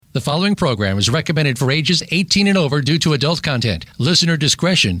The following program is recommended for ages 18 and over due to adult content. Listener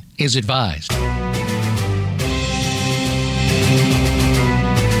discretion is advised.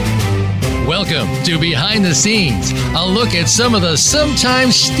 Welcome to Behind the Scenes, a look at some of the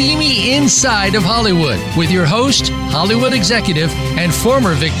sometimes steamy inside of Hollywood with your host, Hollywood executive, and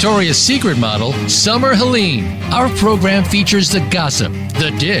former Victoria's Secret model, Summer Helene. Our program features the gossip,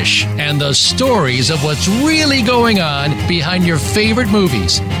 the dish, and the stories of what's really going on behind your favorite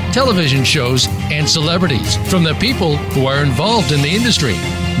movies, television shows, and celebrities from the people who are involved in the industry.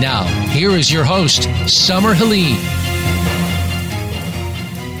 Now, here is your host, Summer Helene.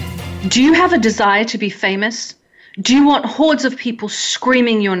 Do you have a desire to be famous? Do you want hordes of people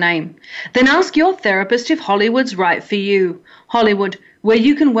screaming your name? Then ask your therapist if Hollywood's right for you. Hollywood, where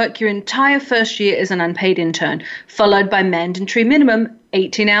you can work your entire first year as an unpaid intern, followed by mandatory minimum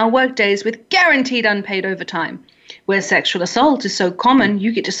 18-hour workdays with guaranteed unpaid overtime. Where sexual assault is so common,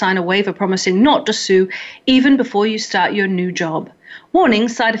 you get to sign a waiver promising not to sue even before you start your new job. Warning,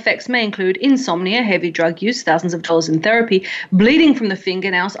 side effects may include insomnia, heavy drug use, thousands of dollars in therapy, bleeding from the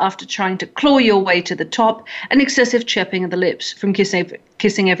fingernails after trying to claw your way to the top, and excessive chirping of the lips from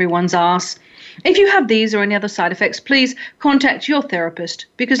kissing everyone's ass. If you have these or any other side effects, please contact your therapist,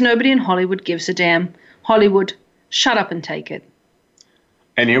 because nobody in Hollywood gives a damn. Hollywood, shut up and take it.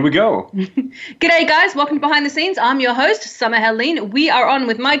 And here we go. G'day, guys. Welcome to Behind the Scenes. I'm your host, Summer Helene. We are on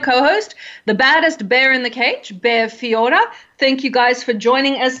with my co-host, the baddest bear in the cage, Bear Fiora. Thank you guys for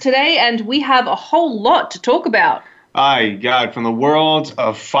joining us today, and we have a whole lot to talk about. God, from the world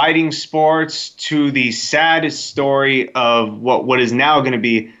of fighting sports to the saddest story of what is now going to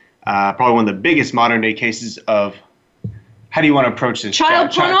be probably one of the biggest modern-day cases of, how do you want to approach this?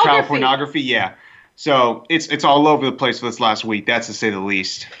 Child pornography. Child pornography, yeah. So it's all over the place for this last week, that's to say the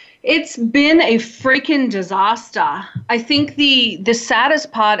least. It's been a freaking disaster. I think the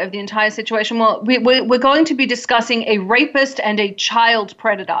saddest part of the entire situation, well, we're going to be discussing a rapist and a child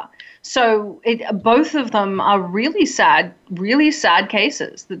predator. So both of them are really sad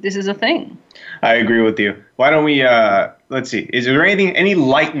cases that this is a thing. I agree with you. Why don't we, let's see, is there any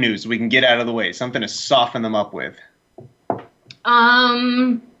light news we can get out of the way, something to soften them up with?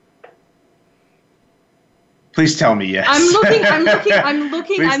 Please tell me yes. I'm looking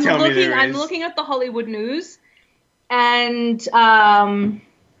at the Hollywood news, and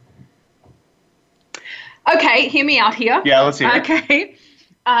okay, hear me out here. Yeah, let's hear it. Okay.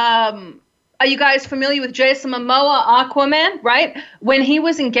 Are you guys familiar with Jason Momoa, Aquaman, right? When he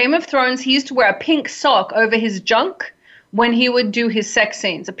was in Game of Thrones, he used to wear a pink sock over his junk when he would do his sex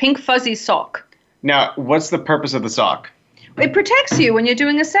scenes, a pink fuzzy sock. Now, what's the purpose of the sock? It protects you when you're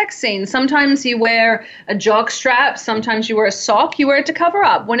doing a sex scene. Sometimes you wear a jock strap. Sometimes you wear a sock. You wear it to cover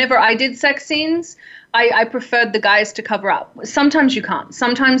up. Whenever I did sex scenes, I preferred the guys to cover up. Sometimes you can't.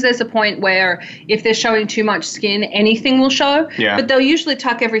 Sometimes there's a point where if they're showing too much skin, anything will show. Yeah. But they'll usually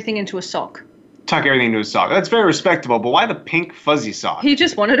tuck everything into a sock. Tuck everything into a sock. That's very respectable, but why the pink fuzzy sock? He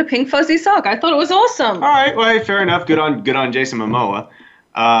just wanted a pink fuzzy sock. I thought it was awesome. All right, well, hey, fair enough. Good on Jason Momoa.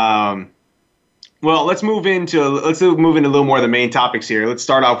 Well, let's move into a little more of the main topics here. Let's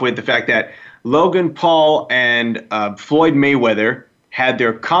start off with the fact that Logan Paul and Floyd Mayweather had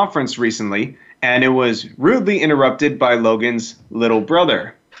their conference recently, and it was rudely interrupted by Logan's little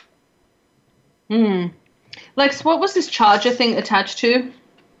brother. Lex, what was this charger thing attached to?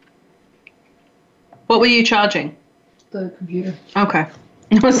 What were you charging? The computer. Okay.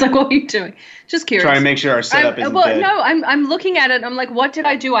 I was like, what are you doing? Just curious. Trying to make sure our setup isn't dead. No, I'm looking at it. I'm like, what did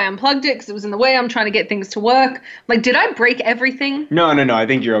I do? I unplugged it because it was in the way. I'm trying to get things to work. Like, did I break everything? No. I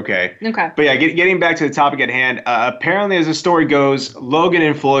think you're okay. Okay. But yeah, getting back to the topic at hand, apparently as the story goes, Logan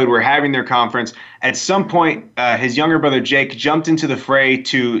and Floyd were having their conference. At some point, his younger brother Jake jumped into the fray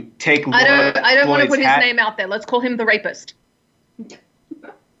to take I don't want to put his hat. name out there. Let's call him the rapist.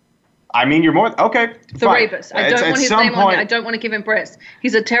 I mean, you're more okay. The fine. rapist. I don't want his name on there. I don't want to give him press.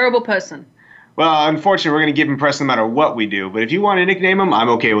 He's a terrible person. Well, unfortunately, we're going to give him press no matter what we do. But if you want to nickname him, I'm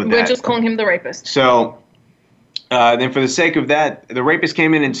okay with that. We're just calling him the rapist. So then for the sake of that, the rapist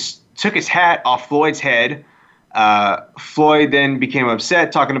came in and took his hat off Floyd's head. Floyd then became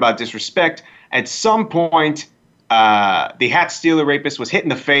upset, talking about disrespect. At some point, the hat stealer rapist was hit in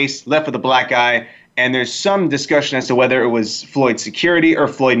the face, left with a black eye. And there's some discussion as to whether it was Floyd's security or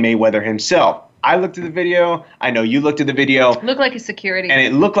Floyd Mayweather himself. I looked at the video. I know you looked at the video. Looked like his security. And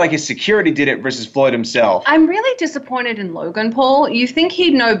it looked like his security did it versus Floyd himself. I'm really disappointed in Logan Paul. You think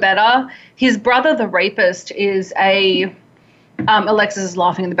he'd know better. His brother, the rapist, is a... Alexis is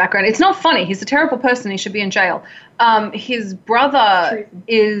laughing in the background. It's not funny. He's a terrible person. He should be in jail. His brother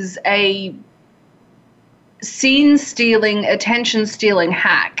is a scene stealing, attention stealing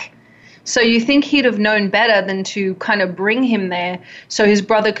hack. So you think he'd have known better than to kind of bring him there so his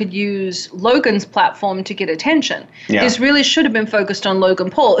brother could use Logan's platform to get attention. Yeah. This really should have been focused on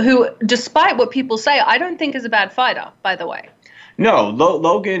Logan Paul, who, despite what people say, I don't think is a bad fighter, by the way. No,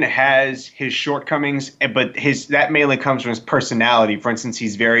 Logan has his shortcomings, but that mainly comes from his personality. For instance,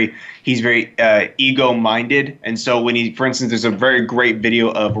 he's very ego-minded, and so for instance, there's a very great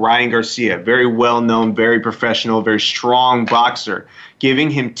video of Ryan Garcia, very well-known, very professional, very strong boxer, giving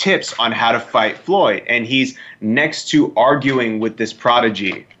him tips on how to fight Floyd, and he's next to arguing with this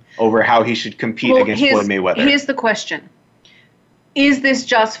prodigy over how he should compete against Floyd Mayweather. Here's the question. Is this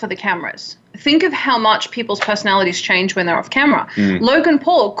just for the cameras? Think of how much people's personalities change when they're off camera. Logan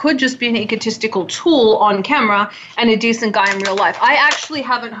Paul could just be an egotistical tool on camera and a decent guy in real life. I actually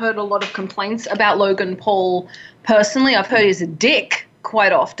haven't heard a lot of complaints about Logan Paul personally. I've heard he's a dick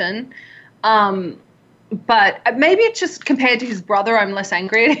quite often. But maybe it's just compared to his brother, I'm less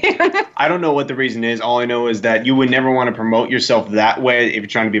angry at him. I don't know what the reason is. All I know is that you would never want to promote yourself that way if you're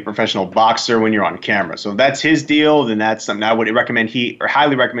trying to be a professional boxer when you're on camera. So if that's his deal, then that's something I would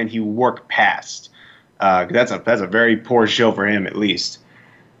highly recommend he work past. That's a very poor show for him, at least.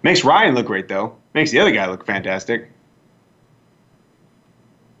 Makes Ryan look great, though. Makes the other guy look fantastic.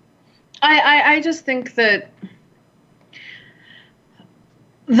 I just think that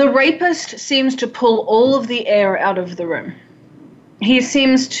the rapist seems to pull all of the air out of the room. He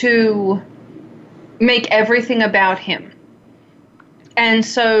seems to make everything about him. And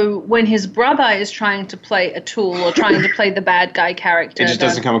so when his brother is trying to play a tool or trying to play the bad guy character... It just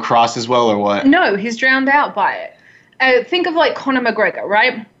doesn't come across as well, or what? No, he's drowned out by it. Think of like Conor McGregor,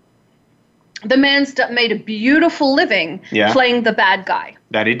 right? The man's made a beautiful living playing the bad guy.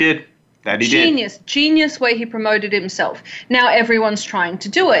 That he did. Genius way he promoted himself. Now everyone's trying to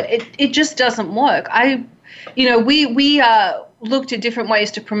do it. It just doesn't work. We looked at different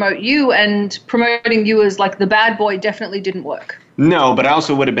ways to promote you, and promoting you as like the bad boy definitely didn't work. No, but I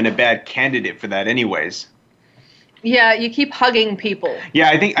also would have been a bad candidate for that anyways. Yeah, you keep hugging people. Yeah,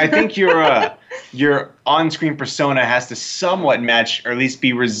 I think your on-screen persona has to somewhat match, or at least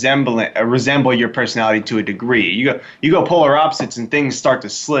resemble your personality to a degree. You go polar opposites, and things start to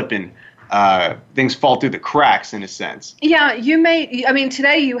slip, and things fall through the cracks in a sense. Yeah,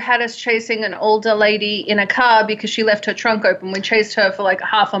 today you had us chasing an older lady in a car because she left her trunk open. We chased her for like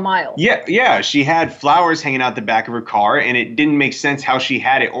half a mile. Yeah, she had flowers hanging out the back of her car, and it didn't make sense how she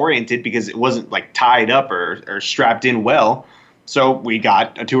had it oriented because it wasn't like tied up or strapped in well. So we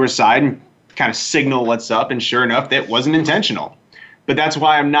got to her side and kind of signal what's up, and sure enough, that wasn't intentional. But that's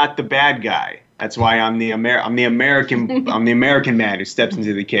why I'm not the bad guy. That's why I'm the American I'm the American man who steps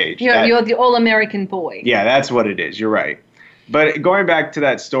into the cage. You're the all-American boy. Yeah, that's what it is. You're right. But going back to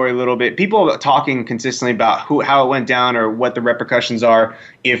that story a little bit, people are talking consistently about how it went down or what the repercussions are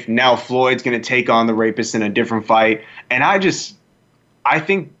if now Floyd's going to take on the rapist in a different fight. And I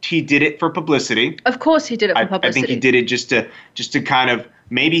think he did it for publicity. Of course he did it for publicity. I think he did it just to kind of,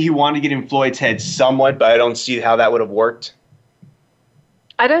 maybe he wanted to get in Floyd's head somewhat, but I don't see how that would have worked.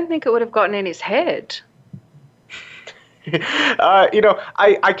 I don't think it would have gotten in his head.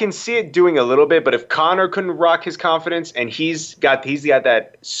 I can see it doing a little bit, but if Conor couldn't rock his confidence, and he's got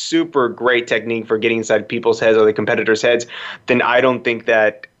that super great technique for getting inside people's heads or the competitors' heads, then I don't think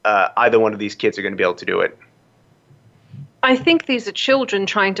that either one of these kids are going to be able to do it. I think these are children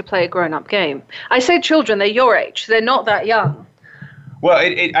trying to play a grown-up game. I say children, they're your age. They're not that young. Well,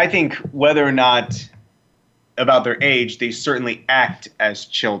 I think whether or not about their age, they certainly act as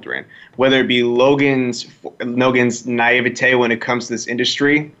children. Whether it be Logan's naivete when it comes to this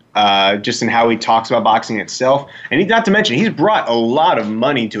industry, just in how he talks about boxing itself, and not to mention he's brought a lot of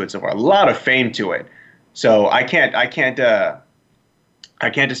money to it so far, a lot of fame to it. So I can't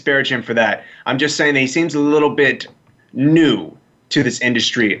disparage him for that. I'm just saying that he seems a little bit new to this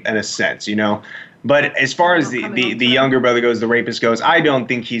industry in a sense, But as far as the younger brother goes, the rapist goes, I don't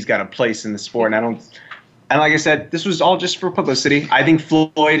think he's got a place in the sport, and like I said, this was all just for publicity. I think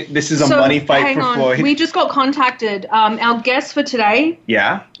Floyd, this is a money fight for Floyd. We just got contacted. Our guest for today.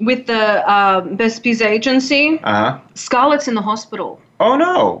 Yeah. With the Bespies agency. Scarlett's in the hospital. Oh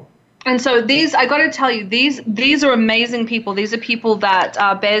no. And so I got to tell you, these are amazing people. These are people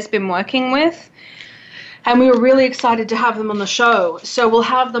that Bear's been working with. And we were really excited to have them on the show. So we'll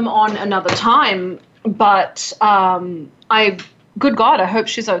have them on another time. But good God, I hope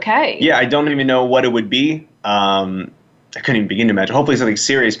she's okay. Yeah, I don't even know what it would be. I couldn't even begin to imagine. Hopefully something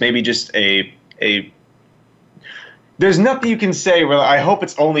serious. Maybe just there's nothing you can say where I hope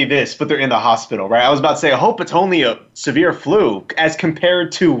it's only this, but they're in the hospital, right? I was about to say, I hope it's only a severe flu, as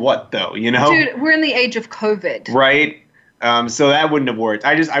compared to what, though, you know? Dude, we're in the age of COVID. Right? So that wouldn't have worked.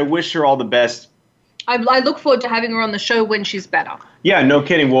 I wish her all the best. I look forward to having her on the show when she's better. Yeah, no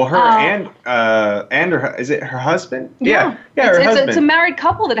kidding. Well, her and her, is it her husband? Yeah, her husband. It's a married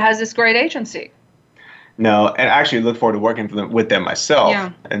couple that has this great agency. No, and I actually look forward to working with them myself.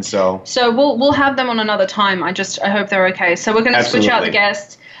 Yeah. And so we'll have them on another time. I hope they're okay. So we're going to switch out the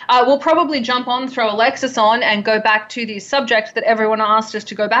guests. We'll probably jump on, throw Alexis on, and go back to the subject that everyone asked us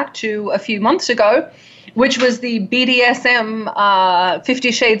to go back to a few months ago, which was the BDSM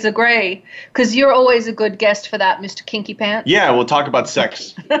 50 Shades of Grey, because you're always a good guest for that, Mr. Kinky Pants. Yeah, we'll talk about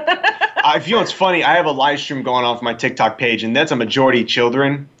sex. I feel it's funny. I have a live stream going on for my TikTok page, and that's a majority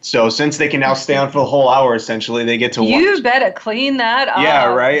children. So since they can now stay on for the whole hour, essentially, they get to watch. You better clean that up.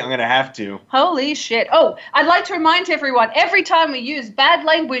 Yeah, right? I'm going to have to. Holy shit. Oh, I'd like to remind everyone, every time we use bad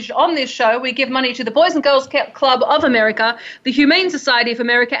language on this show, we give money to the Boys and Girls Club of America, the Humane Society of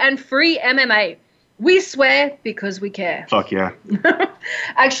America, and Free MMA. We swear because we care. Fuck yeah.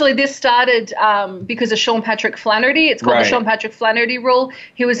 Actually, this started because of Sean Patrick Flaherty. It's called the Sean Patrick Flaherty rule.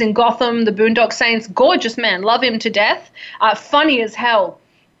 He was in Gotham, the Boondock Saints. Gorgeous man. Love him to death. Funny as hell.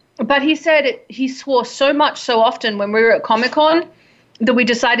 But he said he swore so much so often when we were at Comic-Con that we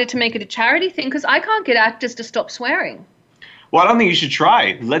decided to make it a charity thing because I can't get actors to stop swearing. Well, I don't think you should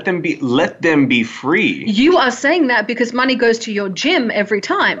try. Let them be free. You are saying that because money goes to your gym every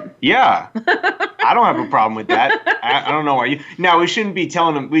time. Yeah. I don't have a problem with that. I don't know why you. Now, we shouldn't be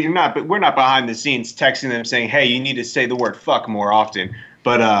telling them. We're not behind the scenes texting them saying, "Hey, you need to say the word fuck more often."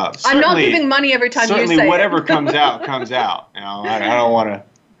 But I'm not giving money every time you say it. Certainly, whatever comes out comes out. You know, I don't want to.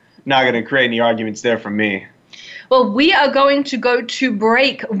 Not going to create any arguments there from me. Well, we are going to go to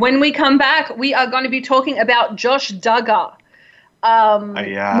break. When we come back, we are going to be talking about Josh Duggar.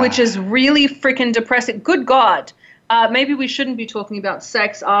 Which is really freaking depressing. Good God. Maybe we shouldn't be talking about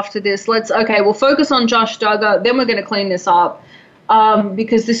sex after this. We'll focus on Josh Duggar. Then we're going to clean this up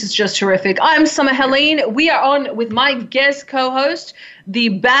because this is just horrific. I'm Summer Helene. We are on with my guest co-host, the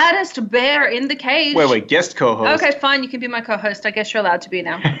baddest bear in the cage. Wait, guest co-host? Okay, fine. You can be my co-host. I guess you're allowed to be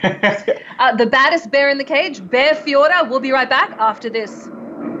now. The baddest bear in the cage, Bear Fiora. We'll be right back after this.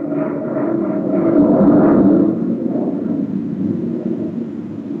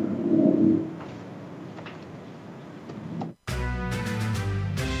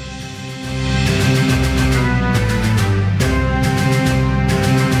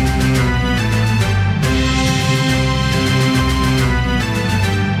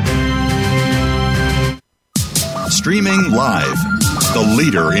 Streaming live, the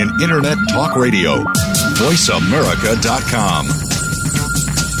leader in Internet talk radio, VoiceAmerica.com.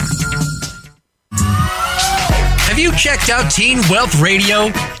 Have you checked out Teen Wealth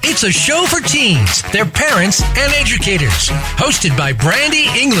Radio? It's a show for teens, their parents, and educators. Hosted by Brandy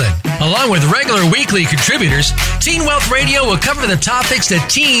England. Along with regular weekly contributors, Teen Wealth Radio will cover the topics that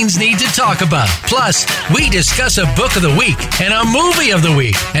teens need to talk about. Plus, we discuss a book of the week and a movie of the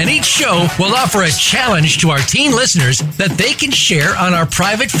week. And each show will offer a challenge to our teen listeners that they can share on our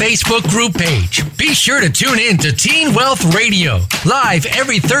private Facebook group page. Be sure to tune in to Teen Wealth Radio, live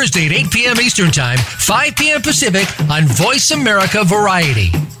every Thursday at 8 p.m. Eastern Time, 5 p.m. Pacific on Voice America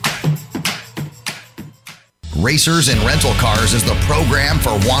Variety. Racers and Rental Cars is the program for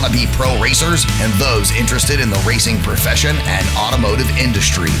wannabe pro racers and those interested in the racing profession and automotive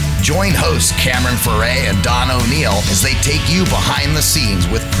industry. Join hosts Cameron Foray and Don O'Neill as they take you behind the scenes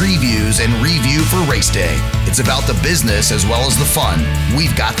with previews and review for race day. It's about the business as well as the fun.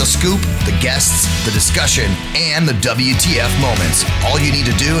 We've got the scoop, the guests, the discussion, and the WTF moments. All you need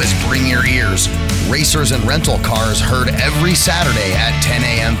to do is bring your ears. Racers and Rental Cars heard every Saturday at 10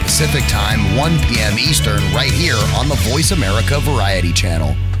 a.m. Pacific Time, 1 p.m. Eastern, right here on the Voice America Variety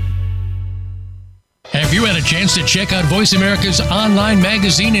Channel. Have you had a chance to check out Voice America's online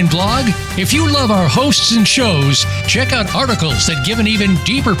magazine and blog? If you love our hosts and shows, check out articles that give an even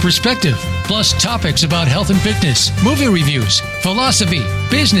deeper perspective, plus topics about health and fitness, movie reviews, philosophy,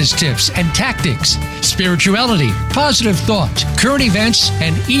 business tips and tactics, spirituality, positive thought, current events,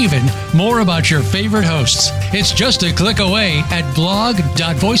 and even more about your favorite hosts. It's just a click away at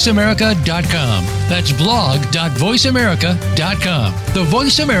blog.voiceamerica.com. That's blog.voiceamerica.com. The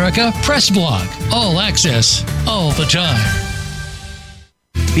Voice America Press Blog. All access, all the time.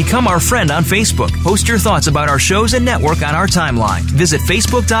 Become our friend on Facebook. Post your thoughts about our shows and network on our timeline. Visit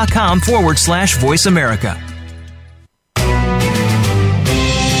Facebook.com/Voice America.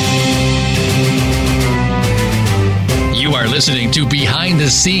 You are listening to Behind the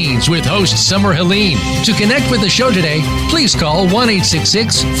Scenes with host Summer Helene. To connect with the show today, please call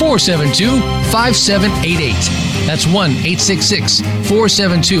 1-866-472-5788. That's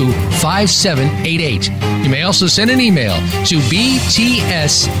 1-866-472-5788. You may also send an email to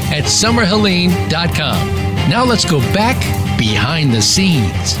bts@summerhelene.com. Now let's go back behind the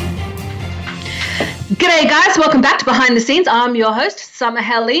scenes. G'day guys, welcome back to Behind the Scenes. I'm your host, Summer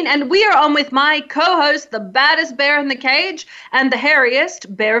Helene, and we are on with my co-host, the baddest bear in the cage and the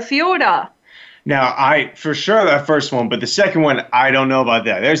hairiest, Bear Fiorda. Now, for sure that first one, but the second one, I don't know about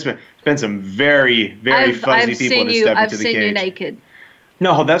that. There's been some very, very fuzzy people to step into the cage. I've seen you naked.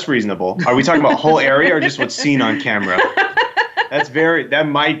 No, that's reasonable. Are we talking about whole area or just what's seen on camera? That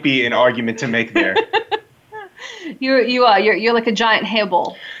might be an argument to make there. You're like a giant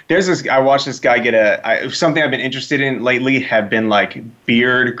hairball. I watched this guy get something I've been interested in lately have been like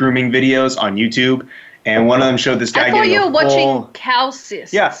beard grooming videos on YouTube. And one of them showed this guy I thought you were watching cow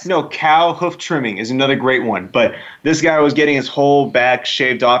cysts. Yeah, no, cow hoof trimming is another great one. But this guy was getting his whole back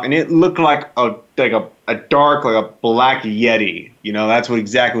shaved off, and it looked like a dark, like a black Yeti. You know, that's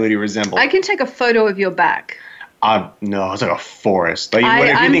exactly what he resembled. I can take a photo of your back. No, it's like a forest. Like,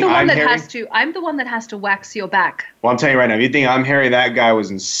 I'm the one that has to wax your back. Well, I'm telling you right now, if you think I'm hairy, that guy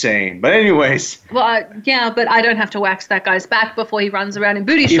was insane. But anyways. Well, yeah, but I don't have to wax that guy's back before he runs around in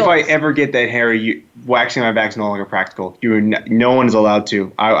booty shorts. If I ever get that hairy, waxing my back is no longer practical. No one is allowed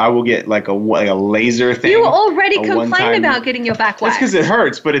to. I will get like a laser thing. You already complained about getting your back waxed. That's because it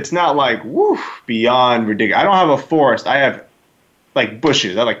hurts, but it's not like beyond ridiculous. I don't have a forest. I have like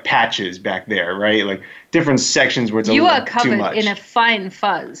bushes. I have like patches back there, right? Like different sections where it's you a are little too much. covered in a fine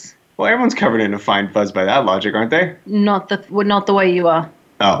fuzz. Well, everyone's covered in a fine fuzz by that logic, aren't they? Not the way you are.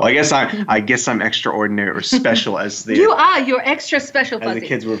 Oh, I guess I'm extraordinary or special as the You're extra special, fuzzy. as the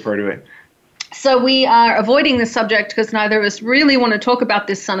kids refer to it. So we are avoiding this subject because neither of us really want to talk about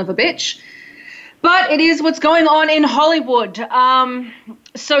this son of a bitch. But it is what's going on in Hollywood.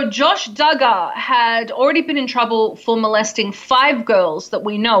 So Josh Duggar had already been in trouble for molesting 5 girls that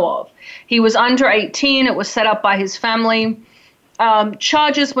we know of. He was under 18. It was set up by his family.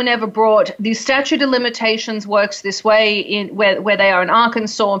 Charges were never brought. The statute of limitations works this way where they are in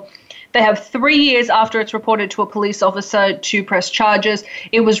Arkansas. They have 3 years after it's reported to a police officer to press charges.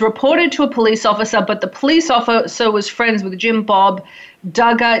 It was reported to a police officer, but the police officer was friends with Jim Bob.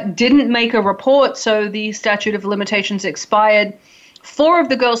 Duggar didn't make a report, so the statute of limitations expired. 4 of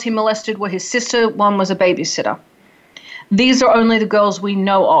the girls he molested were his sister. 1 was a babysitter. These are only the girls we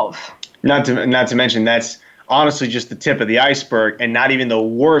know of. Not to mention that's honestly just the tip of the iceberg and not even the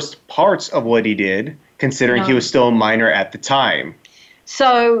worst parts of what he did, considering he was still a minor at the time.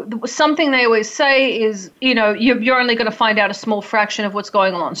 So something they always say is, you're only going to find out a small fraction of what's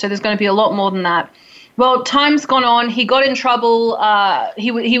going on. So there's going to be a lot more than that. Well, time's gone on. He got in trouble.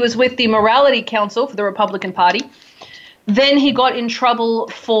 He was with the Morality Council for the Republican Party. Then he got in trouble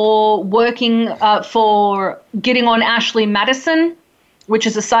for for getting on Ashley Madison, which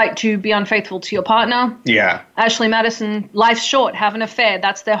is a site to be unfaithful to your partner. Yeah. Ashley Madison, life's short, have an affair.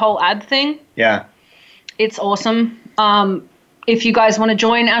 That's their whole ad thing. Yeah. It's awesome. If you guys want to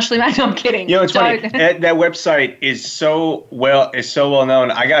join Ashley Madison, I'm kidding. It's funny. That website is so well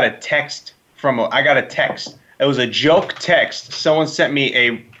known. I got a text. It was a joke text. Someone sent me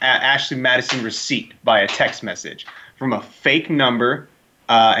a Ashley Madison receipt by a text message from a fake number.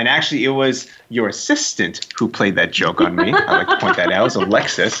 And actually, it was your assistant who played that joke on me. I like to point that out. It was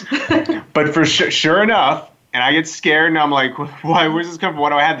Alexis. But for sure enough, and I get scared, and I'm like, why? Where's this come from? Why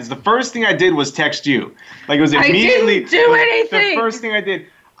do I have this? The first thing I did was text you. Like, it was immediately. I didn't do anything. The first thing I did.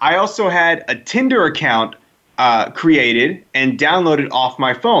 I also had a Tinder account created and downloaded off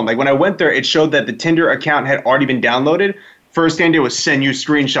my phone. Like, when I went there, it showed that the Tinder account had already been downloaded. First thing I did was send you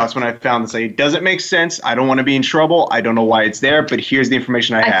screenshots when I found this. Like, it doesn't make sense. I don't want to be in trouble. I don't know why it's there, but here's the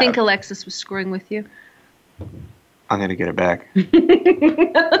information I have. I think Alexis was screwing with you. I'm going to get it back.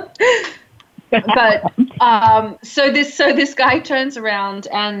 But so this guy turns around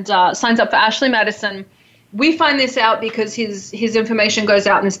and signs up for Ashley Madison. We find this out because his information goes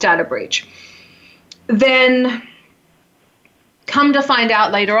out in this data breach. Then come to find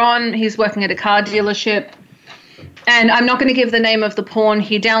out later on, he's working at a car dealership. And I'm not going to give the name of the porn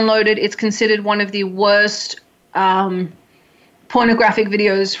he downloaded. It's considered one of the worst pornographic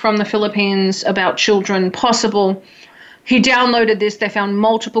videos from the Philippines about children possible. He downloaded this. They found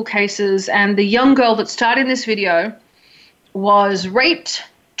multiple cases. And the young girl that starred in this video was raped,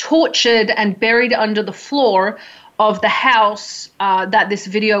 tortured, and buried under the floor of the house that this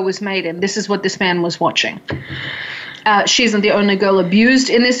video was made in. This is what this man was watching. She isn't the only girl abused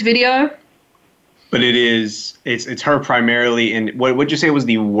in this video. But it's her primarily. And what would you say was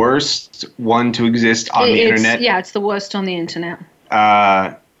the worst one to exist on the internet? Yeah, it's the worst on the internet.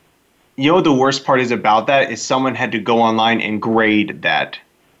 You know what the worst part is about that is someone had to go online and grade that.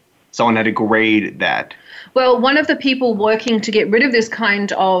 Someone had to grade that. Well, one of the people working to get rid of this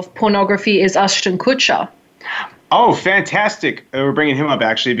kind of pornography is Ashton Kutcher. Oh, fantastic. We're bringing him up,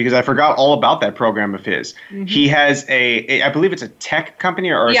 actually, because I forgot all about that program of his. Mm-hmm. He has I believe it's a tech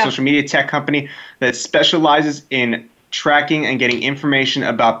company or a social media tech company that specializes in tracking and getting information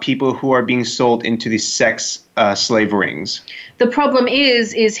about people who are being sold into the sex slave rings. The problem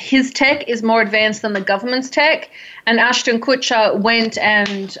is his tech is more advanced than the government's tech, and Ashton Kutcher went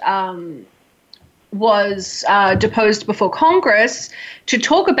and was deposed before Congress to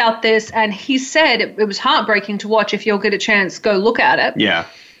talk about this, and he said it was heartbreaking to watch. If you'll get a chance, go look at it. Yeah.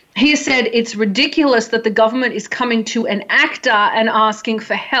 He said it's ridiculous that the government is coming to an actor and asking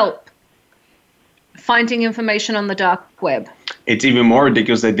for help finding information on the dark web. It's even more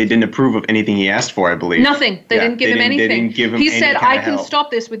ridiculous that they didn't approve of anything he asked for, I believe. Nothing. They didn't give him anything. They didn't give him he any said, kind I of can help. stop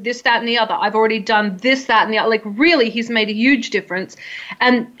this with this, that, and the other. I've already done this, that, and the other. Like, really, he's made a huge difference.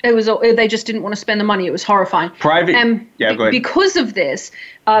 And they just didn't want to spend the money. It was horrifying. Go ahead. Because of this,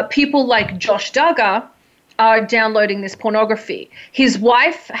 people like Josh Duggar are downloading this pornography. His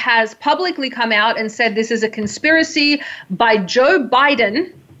wife has publicly come out and said this is a conspiracy by Joe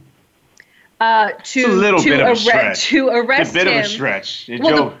Biden to arrest It's a bit him. of a stretch.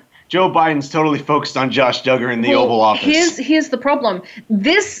 Well, Joe Biden's totally focused on Josh Duggar in the Oval Office. Here's the problem.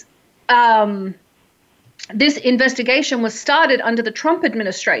 This investigation was started under the Trump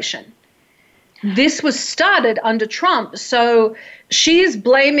administration. This was started under Trump. So she's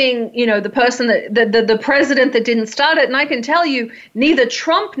blaming, the person the president that didn't start it. And I can tell you, neither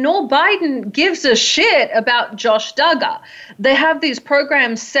Trump nor Biden gives a shit about Josh Duggar. They have these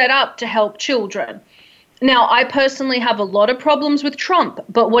programs set up to help children. Now, I personally have a lot of problems with Trump,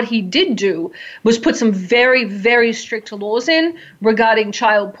 but what he did do was put some very, very strict laws in regarding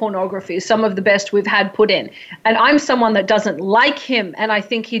child pornography, some of the best we've had put in. And I'm someone that doesn't like him, and I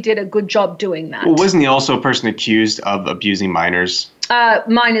think he did a good job doing that. Well, wasn't he also a person accused of abusing minors?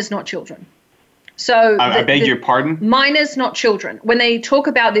 Minors, not children. So I beg your pardon? Minors, not children. When they talk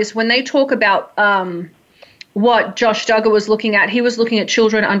about this, when they talk about what Josh Duggar was looking at, he was looking at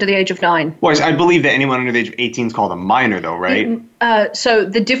children under the age of 9. Well, I believe that anyone under the age of 18 is called a minor, though, right? So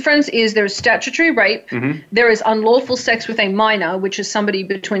the difference is there is statutory rape, there is unlawful sex with a minor, which is somebody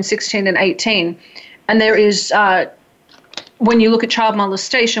between 16 and 18, and there is, when you look at child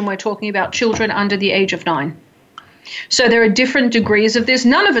molestation, we're talking about children under the age of 9. So there are different degrees of this.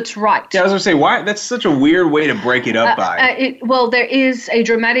 None of it's right. Yeah, I was going to say, why? That's such a weird way to break it up by. Well, there is a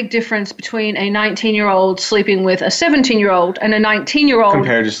dramatic difference between a 19-year-old sleeping with a 17-year-old and a 19-year-old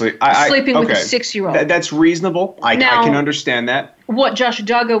compared to sleeping with a 6-year-old. That's reasonable. I can understand that. What Josh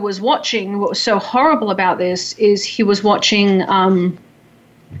Duggar was watching, what was so horrible about this, is he was watching a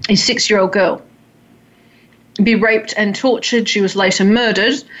 6-year-old girl be raped and tortured. She was later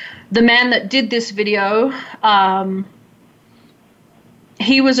murdered. The man that did this video,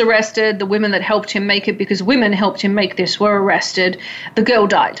 he was arrested. The women that helped him make it, because women helped him make this, were arrested. The girl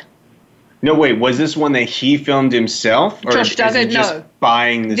died. No, wait, was this one that he filmed himself? Or Josh Duggar, is just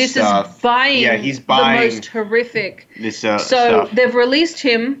buying this stuff? This is buying, he's buying the most horrific. This So they've released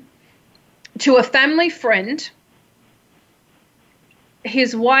him to a family friend.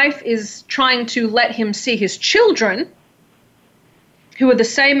 His wife is trying to let him see his children, who are the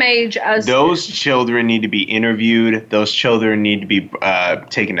same age as... Those children need to be interviewed. Those children need to be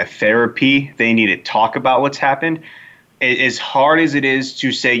taken to therapy. They need to talk about what's happened. As hard as it is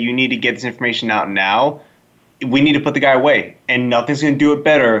to say you need to get this information out now, we need to put the guy away. And nothing's going to do it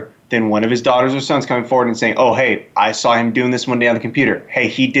better than one of his daughters or sons coming forward and saying, oh, hey, I saw him doing this one day on the computer. Hey,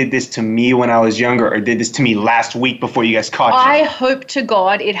 he did this to me when I was younger, or did this to me last week before you guys caught him. I hope to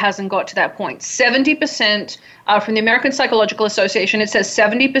God it hasn't got to that point. 70% from the American Psychological Association, it says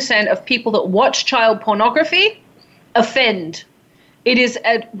 70% of people that watch child pornography offend. It is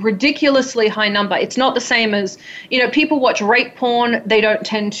a ridiculously high number. It's not the same as, people watch rape porn. They don't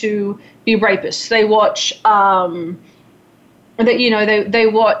tend to be rapists. They watch... They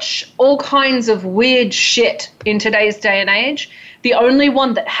watch all kinds of weird shit in today's day and age. The only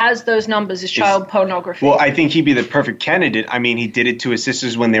one that has those numbers is child pornography. Well, I think he'd be the perfect candidate. I mean, he did it to his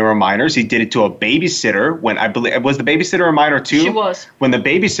sisters when they were minors. He did it to a babysitter when I believe, was the babysitter a minor too? She was. When the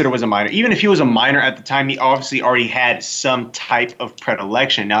babysitter was a minor. Even if he was a minor at the time, he obviously already had some type of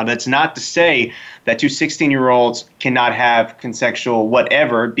predilection. Now, that's not to say that two 16-year-olds cannot have consensual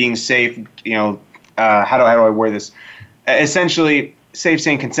whatever, being safe, how do I word this? Essentially, safe,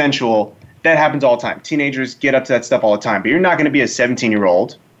 sane, consensual that happens all the time. Teenagers get up to that stuff all the time. But you're not going to be a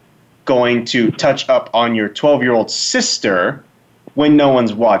 17-year-old going to touch up on your 12-year-old sister when no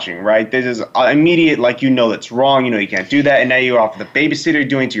one's watching, right? This is immediate, like, that's wrong. You can't do that. And now you're off the babysitter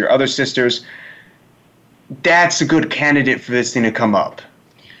doing it to your other sisters. That's a good candidate for this thing to come up.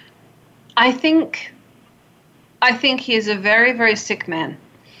 I think he is a very, very sick man.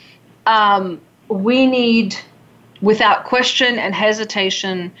 We need, without question and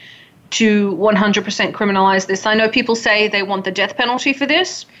hesitation, to 100% criminalize this. I know people say they want the death penalty for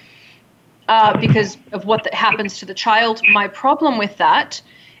this because of what happens to the child. My problem with that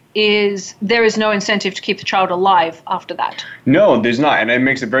is there is no incentive to keep the child alive after that. No, there's not. And it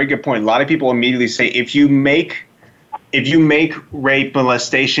makes a very good point. A lot of people immediately say if you make rape,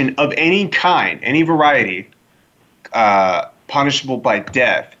 molestation of any kind, any variety, punishable by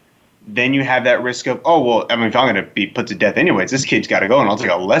death, then you have that risk of, if I'm going to be put to death anyways, this kid's got to go and I'll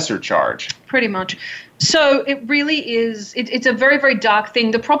take a lesser charge. Pretty much. So it really is, it's a very, very dark thing.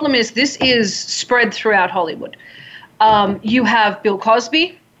 The problem is this is spread throughout Hollywood. You have Bill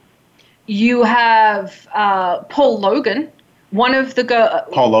Cosby. You have Paul Logan. One of the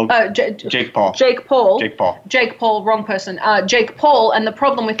Paul Logan. Jake Paul. Jake Paul. Jake Paul. Jake Paul, wrong person. Jake Paul, and the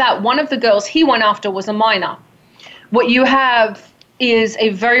problem with that, one of the girls he went after was a minor. What you have is a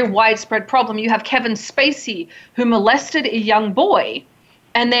very widespread problem. You have Kevin Spacey, who molested a young boy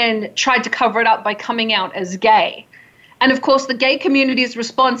and then tried to cover it up by coming out as gay. And of course, the gay community's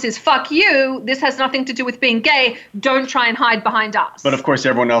response is, fuck you, this has nothing to do with being gay, don't try and hide behind us. But of course,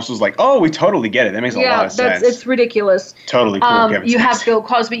 everyone else was like, we totally get it. That makes a lot of sense. It's ridiculous. Totally cool, Kevin You Spacey. have Bill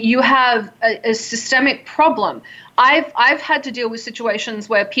Cosby. You have a systemic problem. I've had to deal with situations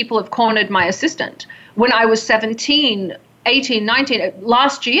where people have cornered my assistant. When I was 17, 18, 19,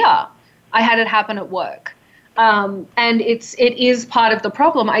 last year, I had it happen at work. And it is part of the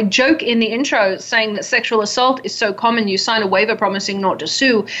problem. I joke in the intro saying that sexual assault is so common you sign a waiver promising not to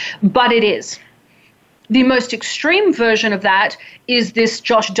sue, but it is. The most extreme version of that is this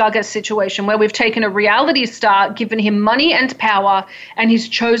Josh Duggar situation where we've taken a reality star, given him money and power, and he's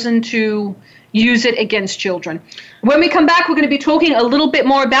chosen to use it against children. When we come back, we're going to be talking a little bit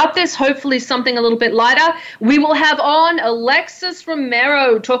more about this, hopefully something a little bit lighter. We will have on Alexis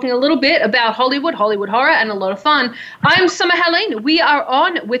Romero talking a little bit about Hollywood horror, and a lot of fun. I'm Summer Helene. We are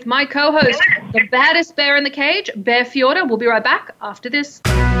on with my co-host, the baddest bear in the cage, Bear Fiorda. We'll be right back after this.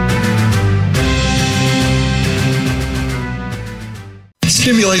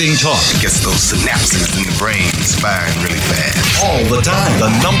 Stimulating talk. Gets those synapses in the brain firing really fast. All the time. The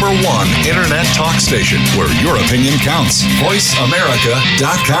 #1 internet talk station where your opinion counts.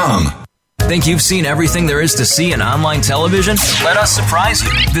 VoiceAmerica.com. Think you've seen everything there is to see in online television? Let us surprise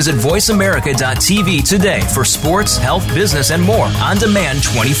you. Visit VoiceAmerica.tv today for sports, health, business, and more on demand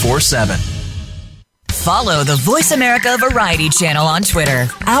 24/7. Follow the Voice America Variety channel on Twitter.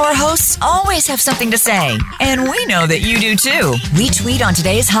 Our hosts always have something to say, and we know that you do too. We tweet on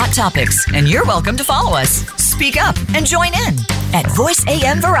today's hot topics, and you're welcome to follow us. Speak up and join in at Voice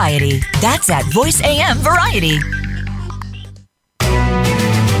AM Variety. That's at Voice AM Variety.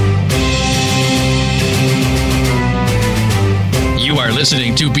 You are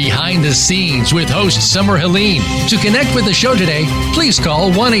listening to Behind the Scenes with host Summer Helene. To connect with the show today, please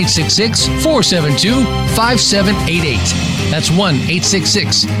call 1-866-472-5788. That's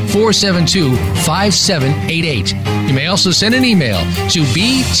 1-866-472-5788. You may also send an email to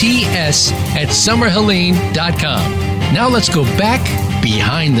bts@summerhelene.com. Now let's go back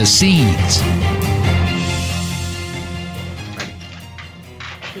behind the scenes.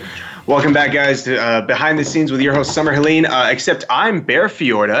 Welcome back, guys, to Behind the Scenes with your host, Summer Helene. Except I'm Bear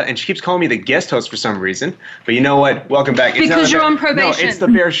Fiorda, and she keeps calling me the guest host for some reason. But you know what? Welcome back. Because you're on probation. No, it's the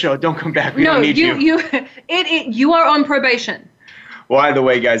Bear Show. Don't come back. We don't need you. You are on probation. Well, either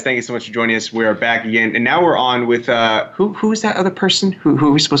way, guys, thank you so much for joining us. We're back again, and now we're on with who is that other person? Who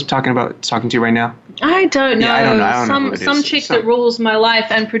are we supposed to be talking to right now? I don't know. Yeah, I don't know. Some chick that rules my life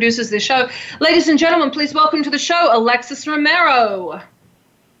and produces this show. Ladies and gentlemen, please welcome to the show, Alexis Romero.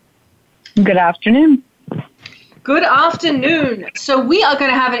 Good afternoon. Good afternoon. So we are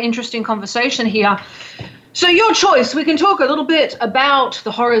going to have an interesting conversation here. So your choice. We can talk a little bit about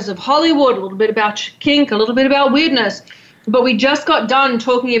the horrors of Hollywood, a little bit about kink, a little bit about weirdness. But we just got done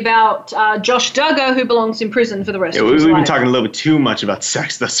talking about Josh Duggar, who belongs in prison for the rest of his life. We've been talking a little bit too much about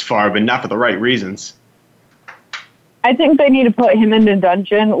sex thus far, but not for the right reasons. I think they need to put him in a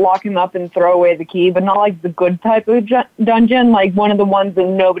dungeon, lock him up, and throw away the key, but not like the good type of dungeon, like one of the ones that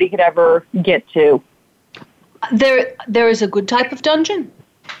nobody could ever get to. There is a good type of dungeon?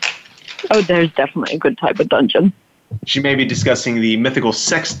 Oh, there's definitely a good type of dungeon. She may be discussing the mythical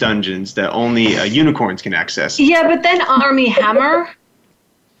sex dungeons that only unicorns can access. Yeah, but then Armie Hammer,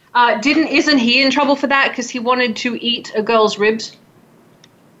 isn't he in trouble for that because he wanted to eat a girl's ribs?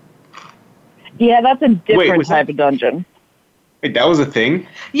 Yeah, that's a different type of dungeon. Wait, that was a thing?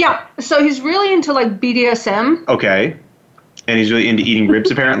 Yeah, so he's really into like BDSM. Okay. And he's really into eating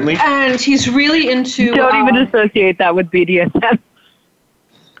ribs, apparently? And he's really into... Don't even associate that with BDSM.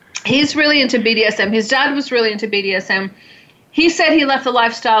 He's really into BDSM. His dad was really into BDSM. He said he left the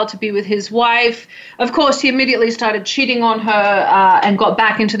lifestyle to be with his wife. Of course, he immediately started cheating on her and got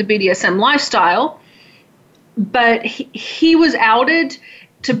back into the BDSM lifestyle. But he was outed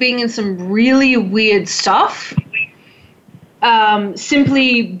to being in some really weird stuff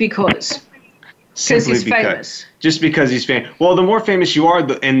simply because. Because he's famous. Just because he's famous. Well, the more famous you are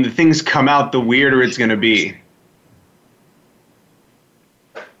and the things come out, the weirder it's going to be.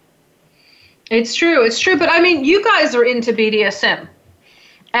 It's true. But I mean, you guys are into BDSM.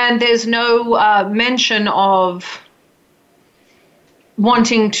 And there's no mention of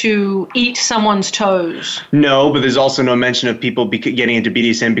wanting to eat someone's toes. No, but there's also no mention of people getting into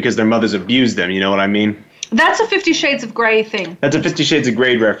BDSM because their mothers abused them. You know what I mean? That's a 50 Shades of Grey thing. That's a 50 Shades of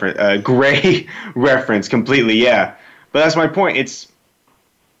Grey reference. Grey reference completely, yeah. But that's my point. It's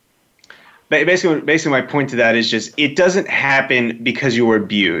basically my point to that is just it doesn't happen because you were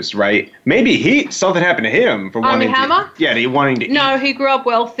abused, right? Maybe something happened to him for wanting Armie Hammer? Yeah, wanting to. No, he grew up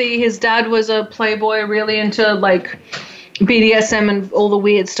wealthy. His dad was a playboy, really into like BDSM and all the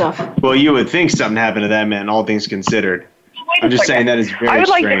weird stuff. Well, you would think something happened to that man, all things considered. I'm just saying that is very I would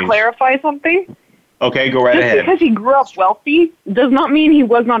strange. like to clarify something. Okay, go right ahead. Just because he grew up wealthy does not mean he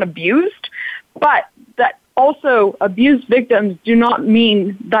was not abused, but that also abused victims do not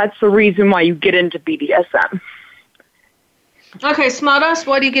mean that's the reason why you get into BDSM. Okay, smartass,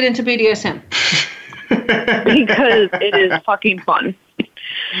 why do you get into BDSM? Because it is fucking fun.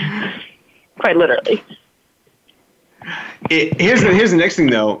 Quite literally. Here's the next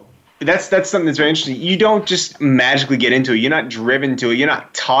thing, though. That's something that's very interesting. You don't just magically get into it. You're not driven to it. You're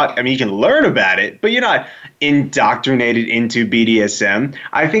not taught. I mean, you can learn about it, but you're not indoctrinated into BDSM.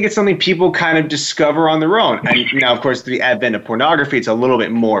 I think it's something people kind of discover on their own. And now, of course, through the advent of pornography, it's a little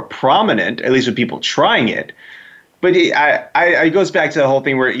bit more prominent, at least with people trying it. But it goes back to the whole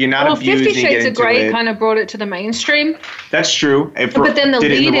thing where you're not abused. 50 Shades of Grey kind of brought it to the mainstream. That's true. But then the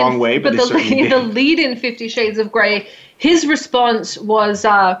lead in the wrong way. But the lead in 50 Shades of Grey, his response was,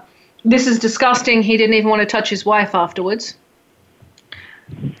 "This is disgusting." He didn't even want to touch his wife afterwards.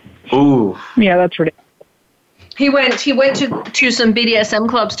 Ooh. Yeah, that's ridiculous. He went to some BDSM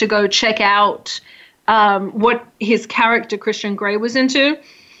clubs to go check out what his character Christian Grey was into.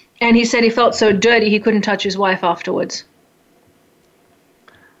 And he said he felt so dirty he couldn't touch his wife afterwards.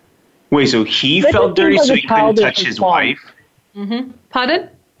 Wait, so he felt dirty so he couldn't touch his wife? Mm-hmm. Pardon?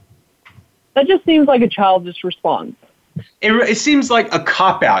 That just seems like a childish response. It seems like a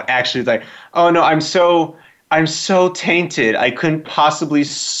cop-out, actually. It's like, oh, no, I'm so tainted. I couldn't possibly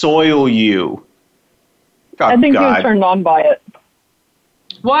soil you. Oh, I think he was turned on by it.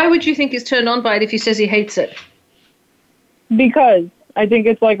 Why would you think he's turned on by it if he says he hates it? Because I think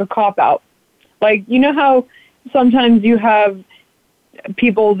it's like a cop-out. Like, you know how sometimes you have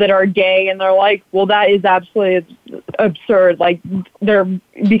people that are gay and they're like, well, that is absolutely absurd. Like, they're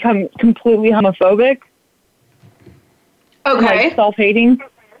become completely homophobic. Okay. And, like, self-hating.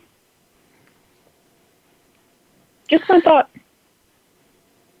 Just my thought.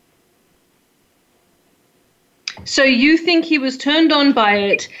 So you think he was turned on by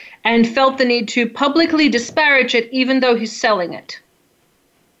it and felt the need to publicly disparage it even though he's selling it?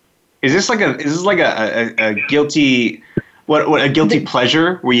 Is this like a guilty a guilty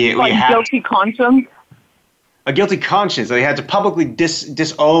pleasure where you have guilty conscience? A guilty conscience. They had to publicly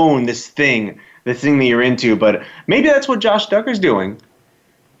disown this thing that you're into, but maybe that's what Josh Ducker's doing.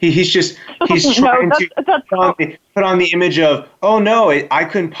 He's trying to put on the image of, oh no, I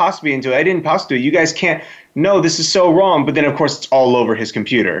couldn't possibly into it. I didn't possibly do it. You guys can't. No, this is so wrong. But then of course it's all over his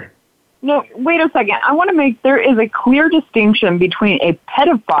computer. No, wait a second. I want to make there is a clear distinction between a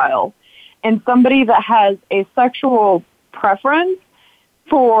pedophile and somebody that has a sexual preference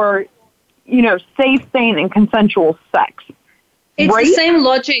for, safe, sane, and consensual sex. It's right? the same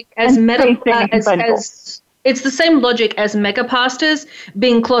logic as it's the same logic as mega pastors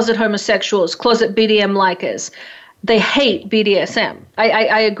being closet homosexuals, closet BDM likers. They hate BDSM.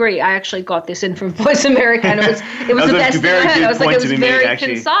 I agree. I actually got this in from Voice America, and it was the best thing I heard. I was like, it was very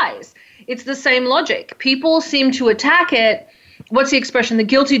concise. It's the same logic. People seem to attack it. What's the expression? The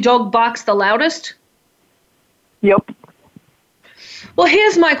guilty dog barks the loudest? Yep. Well,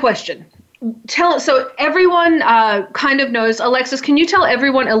 here's my question. So everyone kind of knows. Alexis, can you tell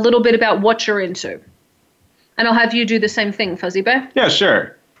everyone a little bit about what you're into? And I'll have you do the same thing, Fuzzy Bear. Yeah,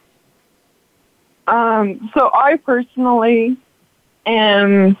 sure. So I personally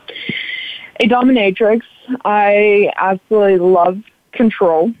am a dominatrix. I absolutely love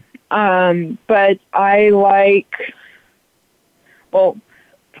control. But I like,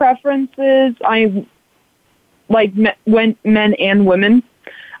 preferences. I like men and women.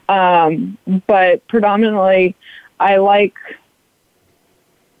 But predominantly I like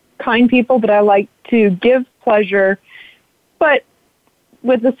kind people, but I like to give pleasure, but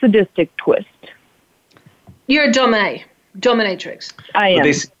with a sadistic twist. You're a dominatrix. I am. With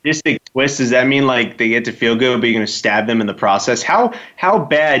a sadistic twist, does that mean like they get to feel good, but you're going to stab them in the process? How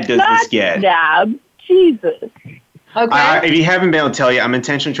bad does this get? Stab. Jesus. Okay. If you haven't been able to tell you, I'm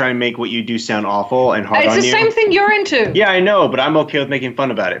intentionally trying to make what you do sound awful and hard on you. It's the same thing you're into. Yeah, I know, but I'm okay with making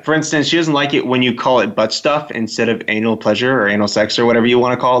fun about it. For instance, she doesn't like it when you call it butt stuff instead of anal pleasure or anal sex or whatever you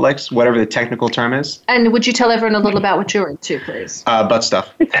want to call it, Lex, whatever the technical term is. And would you tell everyone a little about what you're into, please? Butt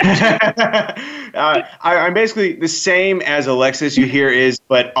stuff. I'm basically the same as Alexis. You hear is,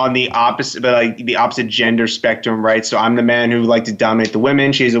 but on the opposite, but like the opposite gender spectrum, right? So I'm the man who likes to dominate the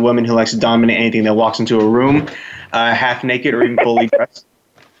women. She's a woman who likes to dominate anything that walks into a room. Half naked or even fully dressed.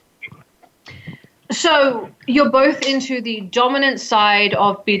 So you're both into the dominant side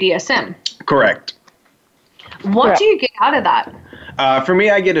of BDSM. Correct. What do you get out of that? For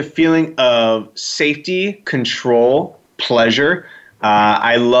me, I get a feeling of safety, control, pleasure.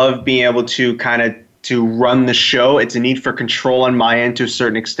 I love being able to to run the show. It's a need for control on my end to a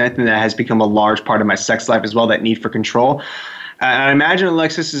certain extent, and that has become a large part of my sex life as well, that need for control. I imagine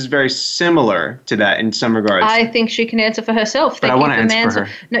Alexis is very similar to that in some regards. I think she can answer for herself. But I want to answer for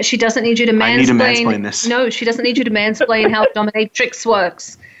her. No, she doesn't need you to mansplain. I need to mansplain this. No, she doesn't need you to mansplain how dominatrix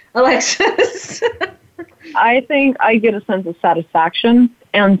works. Alexis. I think I get a sense of satisfaction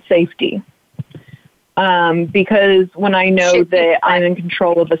and safety. Because when I know that I'm in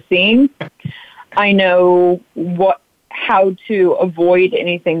control of a scene, I know how to avoid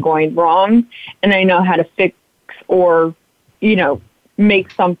anything going wrong, and I know how to fix or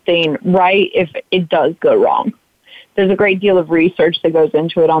make something right if it does go wrong. There's a great deal of research that goes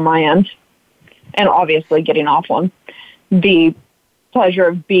into it on my end. And obviously getting off on the pleasure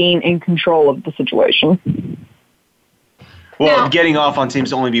of being in control of the situation. Well, getting off on seems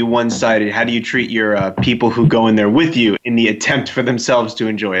to only be one-sided. How do you treat your people who go in there with you in the attempt for themselves to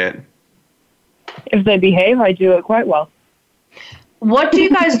enjoy it? If they behave, I do it quite well. What do you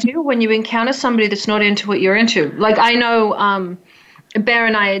guys do when you encounter somebody that's not into what you're into? Like, I know Bear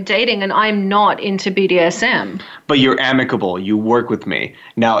and I are dating, and I'm not into BDSM. But you're amicable. You work with me.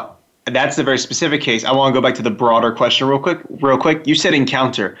 Now, that's a very specific case. I want to go back to the broader question real quick. You said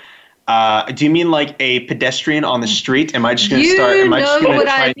encounter. Do you mean like a pedestrian on the street? Am I just going to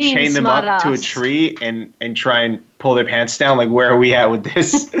try and chain them up to a tree and try and pull their pants down? Like, where are we at with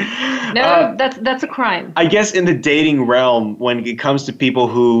this? No, that's a crime. I guess in the dating realm, when it comes to people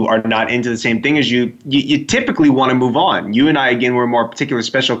who are not into the same thing as you typically want to move on. You and I, again, were a more particular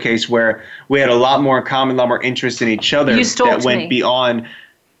special case where we had a lot more in common, a lot more interest in each other. You stalked me.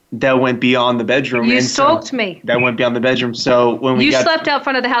 That went beyond the bedroom. You stalked me. That went beyond the bedroom. So when you slept out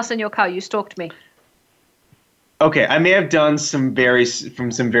front of the house in your car, you stalked me. Okay, I may have done some very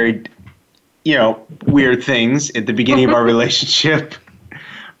weird things at the beginning of our relationship.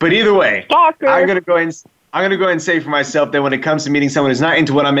 But either way, Stalker. I'm gonna go ahead and say for myself that when it comes to meeting someone who's not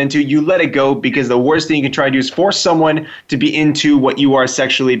into what I'm into, you let it go, because the worst thing you can try to do is force someone to be into what you are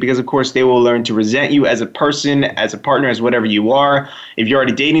sexually, because of course they will learn to resent you as a person, as a partner, as whatever you are. If you're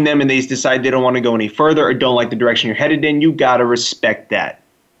already dating them and they decide they don't want to go any further or don't like the direction you're headed in, you gotta respect that.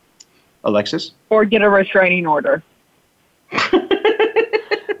 Alexis? Or get a restraining order.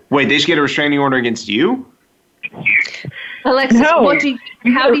 Wait, they should get a restraining order against you? Alexis,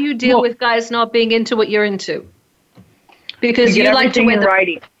 how do you deal with guys not being into what you're into? Because you like to wear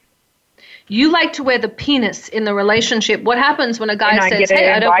you like to wear the penis in the relationship. What happens when a guy says,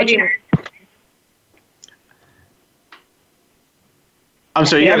 "Hey, I don't want you"? I'm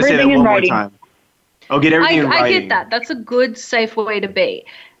sorry, you got to say that one more time. Oh, get everything in writing. I get that. That's a good, safe way to be.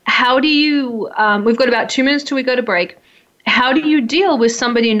 How do you? We've got about 2 minutes till we go to break. How do you deal with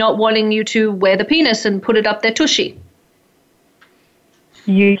somebody not wanting you to wear the penis and put it up their tushy?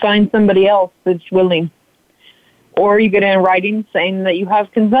 You find somebody else that's willing. Or you get in writing saying that you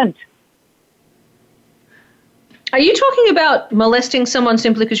have consent. Are you talking about molesting someone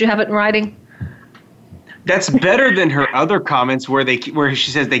simply because you have it in writing? That's better than her other comments where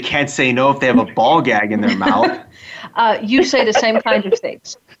she says they can't say no if they have a ball gag in their mouth. You say the same kind of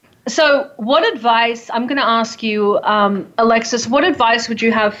things. So what advice, I'm going to ask you, Alexis, what advice would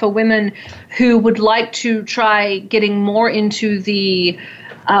you have for women who would like to try getting more into the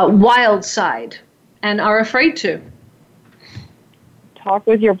wild side and are afraid to? Talk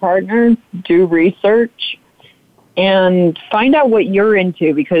with your partner, do research, and find out what you're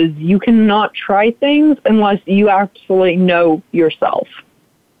into, because you cannot try things unless you actually know yourself.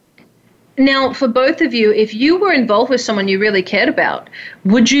 Now, for both of you, if you were involved with someone you really cared about,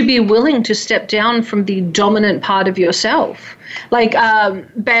 would you be willing to step down from the dominant part of yourself? Like,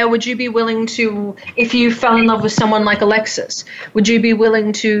 Bear, would you be willing to, if you fell in love with someone like Alexis, would you be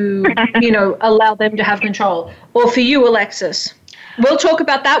willing to, allow them to have control? Or for you, Alexis? We'll talk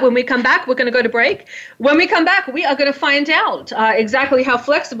about that when we come back. We're going to go to break. When we come back, we are going to find out exactly how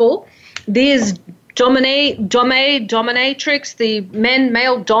flexible these dominatrix, the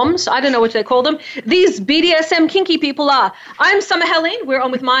male doms, I don't know what they call them, these BDSM kinky people are. I'm Summer Helene. We're on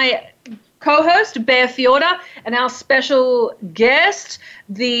with my co-host, Bear Fiorda, and our special guest,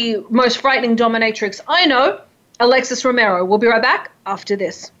 the most frightening dominatrix I know, Alexis Romero. We'll be right back after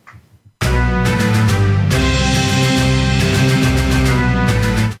this.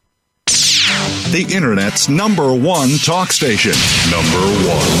 The Internet's #1 talk station.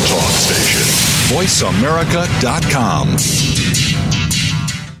 #1 talk station. VoiceAmerica.com.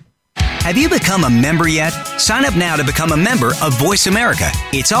 Have you become a member yet? Sign up now to become a member of Voice America.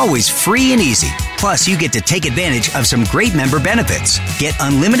 It's always free and easy. Plus, you get to take advantage of some great member benefits. Get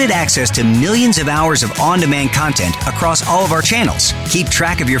unlimited access to millions of hours of on-demand content across all of our channels. Keep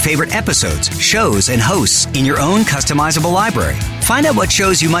track of your favorite episodes, shows, and hosts in your own customizable library. Find out what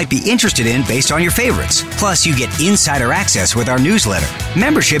shows you might be interested in based on your favorites. Plus, you get insider access with our newsletter.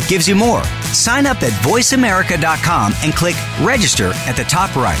 Membership gives you more. Sign up at voiceamerica.com and click register at the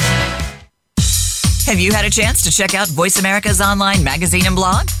top right. Have you had a chance to check out Voice America's online magazine and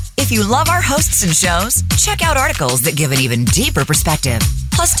blog? If you love our hosts and shows, check out articles that give an even deeper perspective.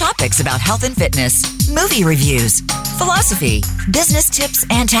 Plus topics about health and fitness, movie reviews, philosophy, business tips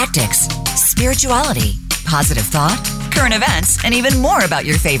and tactics, spirituality, positive thought, current events, and even more about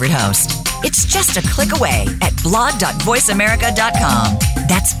your favorite host. It's just a click away at blog.voiceamerica.com.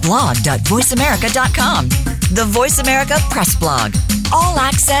 That's blog.voiceamerica.com. The Voice America Press Blog. All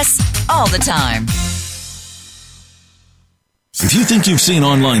access, all the time. If you think you've seen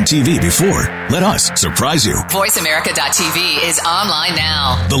online TV before, let us surprise you. VoiceAmerica.tv is online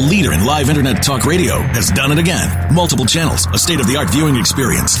now. The leader in live internet talk radio has done it again. Multiple channels, a state-of-the-art viewing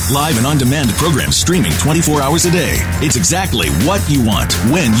experience, live and on-demand programs streaming 24 hours a day. It's exactly what you want,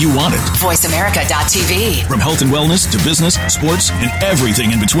 when you want it. VoiceAmerica.tv. From health and wellness to business, sports, and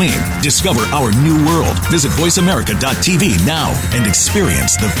everything in between. Discover our new world. Visit VoiceAmerica.tv now and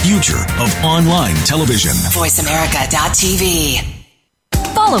experience the future of online television. VoiceAmerica.tv.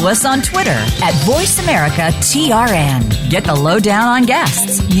 Follow us on Twitter at VoiceAmericaTRN. Get the lowdown on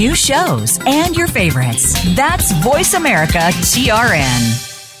guests, new shows, and your favorites. That's VoiceAmericaTRN.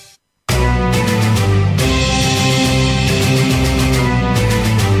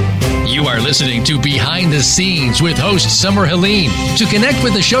 You are listening to Behind the Scenes with host Summer Helene. To connect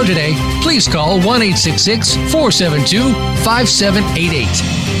with the show today, please call 1-866-472-5788.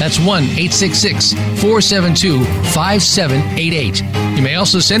 That's 1-866-472-5788. You may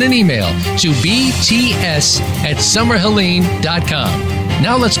also send an email to bts@summerhelene.com.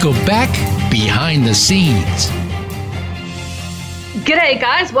 Now let's go back behind the scenes. G'day,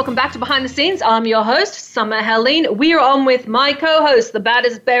 guys. Welcome back to Behind the Scenes. I'm your host, Summer Helene. We are on with my co-host, the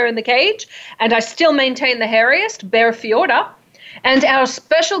baddest bear in the cage, and I still maintain the hairiest, Bear Fiorda, and our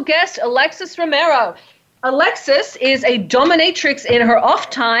special guest, Alexis Romero. Alexis is a dominatrix in her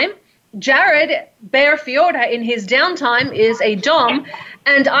off time. Jared, Bear Fiorda, in his downtime, is a dom.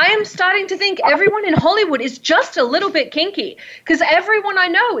 And I am starting to think everyone in Hollywood is just a little bit kinky, because everyone I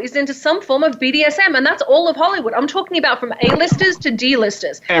know is into some form of BDSM, and that's all of Hollywood. I'm talking about from A-listers to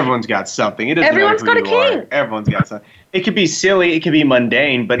D-listers. Everyone's got something. It doesn't Everyone's matter got who a you king. are. Everyone's got something. It could be silly, it could be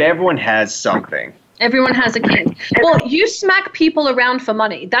mundane, but everyone has something. Everyone has a king. Well, you smack people around for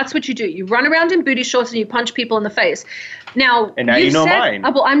money. That's what you do. You run around in booty shorts and you punch people in the face. Now, And now you know mine.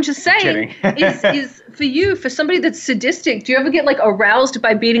 Well, I'm just saying, is for you, for somebody that's sadistic, do you ever get like aroused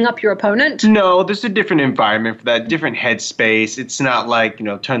by beating up your opponent? No, there's a different environment for that, different headspace. It's not like,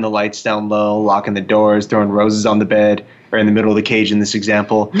 turn the lights down low, locking the doors, throwing roses on the bed, or in the middle of the cage in this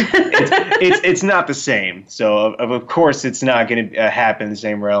example. It's not the same. So, of course, it's not going to happen in the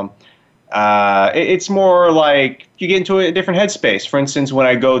same realm. It's more like you get into a different headspace. For instance, when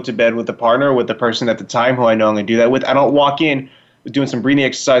I go to bed with a partner, with the person at the time who I know I'm going to do that with, I don't walk in doing some breathing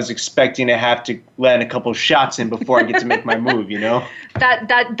exercise, expecting to have to land a couple shots in before I get to make my move, you know?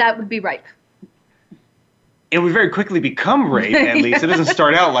 That would be rape. It would very quickly become rape, at least. It doesn't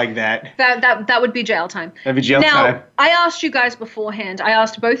start out like that. That would be jail time. That'd be jail now, time. I asked you guys beforehand, I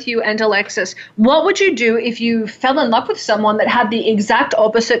asked both you and Alexis, what would you do if you fell in love with someone that had the exact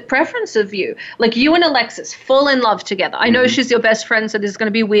opposite preference of you? Like you and Alexis fall in love together. I know she's your best friend, so this is going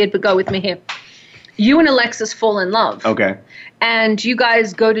to be weird, but go with me here. You and Alexis fall in love. Okay. And you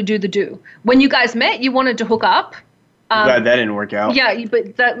guys go to do the do. When you guys met, you wanted to hook up. I'm glad that didn't work out. Yeah,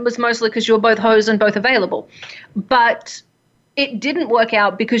 but that was mostly because you were both hoes and both available. But it didn't work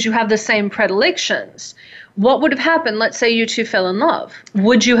out because you have the same predilections. What would have happened? Let's say you two fell in love.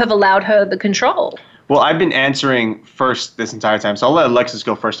 Would you have allowed her the control? Well, I've been answering first this entire time, so I'll let Alexis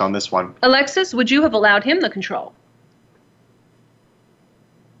go first on this one. Alexis, would you have allowed him the control?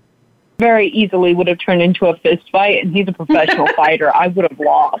 Very easily would have turned into a fist fight, and he's a professional fighter. I would have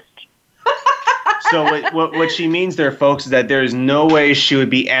lost. So what she means there, folks, is that there is no way she would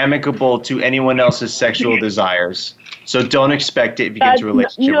be amicable to anyone else's sexual desires. So don't expect it if you get into a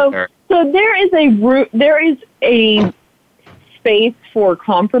relationship with her. So there is a space for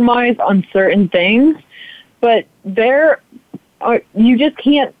compromise on certain things, but you just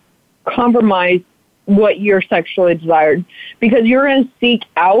can't compromise what you're sexually desired because you're going to seek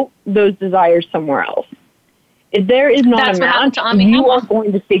out those desires somewhere else. If there is not a match, you are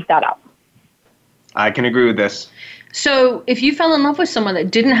going to seek that out. I can agree with this. So if you fell in love with someone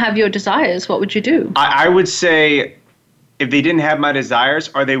that didn't have your desires, what would you do? I would say if they didn't have my desires,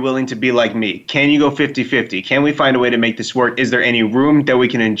 are they willing to be like me? Can you go 50-50? Can we find a way to make this work? Is there any room that we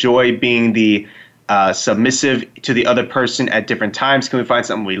can enjoy being the submissive to the other person at different times? Can we find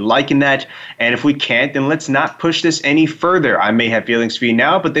something we like in that? And if we can't, then let's not push this any further. I may have feelings for you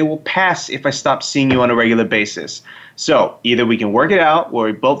now, but they will pass if I stop seeing you on a regular basis. So either we can work it out where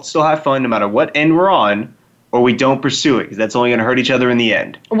we both still have fun no matter what end we're on, or we don't pursue it because that's only going to hurt each other in the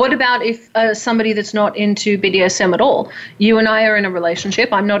end. What about if somebody that's not into BDSM at all? You and I are in a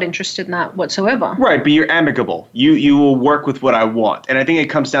relationship. I'm not interested in that whatsoever. Right, but you're amicable. You will work with what I want. And I think it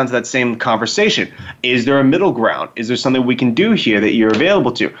comes down to that same conversation. Is there a middle ground? Is there something we can do here that you're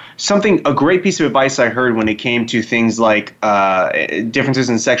available to? A great piece of advice I heard when it came to things like differences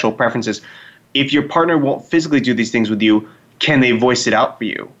in sexual preferences. If your partner won't physically do these things with you, can they voice it out for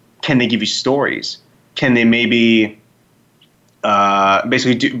you? Can they give you stories? Can they maybe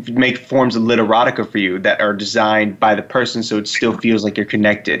basically make forms of lit erotica for you that are designed by the person so it still feels like you're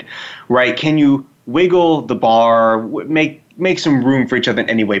connected, right? Can you wiggle the bar, make some room for each other in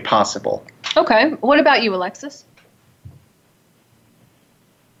any way possible? Okay. What about you, Alexis?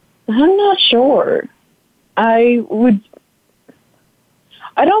 I'm not sure. I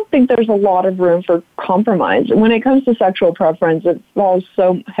don't think there's a lot of room for compromise. When it comes to sexual preference, it falls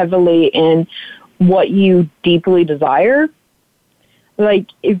so heavily in what you deeply desire. Like,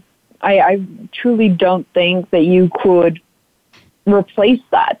 if I truly don't think that you could replace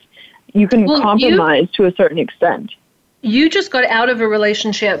that. You can compromise to a certain extent. You just got out of a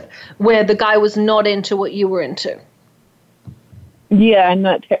relationship where the guy was not into what you were into. Yeah, and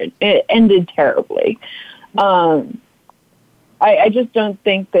it ended terribly. I just don't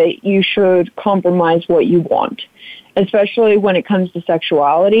think that you should compromise what you want, especially when it comes to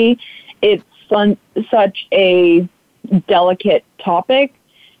sexuality. It's such a delicate topic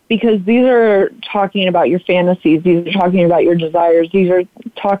because these are talking about your fantasies. These are talking about your desires. These are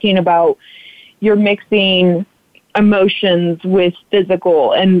talking about you're mixing emotions with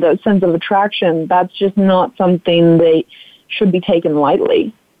physical and the sense of attraction. That's just not something that should be taken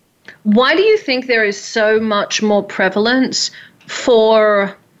lightly. Why do you think there is so much more prevalence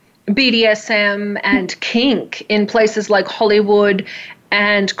for BDSM and kink in places like Hollywood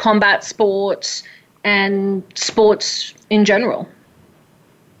and combat sports and sports in general?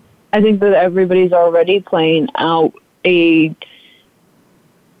 I think that everybody's already playing out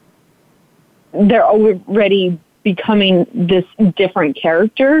they're already becoming this different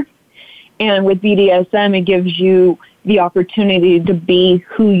character. And with BDSM, it gives you the opportunity to be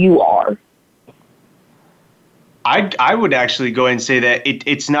who you are. I would actually go ahead and say that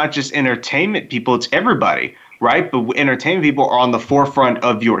it's not just entertainment people, it's everybody, right? But entertainment people are on the forefront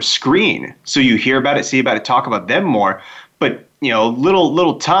of your screen. So you hear about it, see about it, talk about them more. But,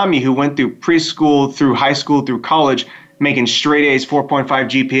 little Tommy who went through preschool, through high school, through college, making straight A's, 4.5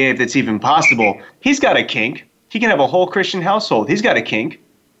 GPA if that's even possible, he's got a kink. He can have a whole Christian household. He's got a kink.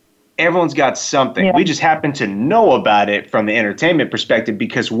 Everyone's got something. Yeah. We just happen to know about it from the entertainment perspective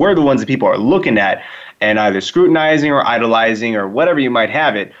because we're the ones that people are looking at and either scrutinizing or idolizing or whatever you might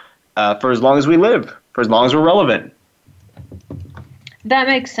have it for as long as we live, for as long as we're relevant. That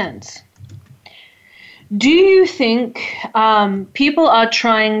makes sense. Do you think people are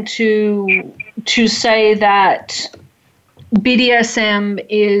trying to say that BDSM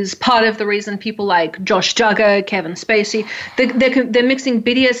is part of the reason people like Josh Duggar, Kevin Spacey, they're mixing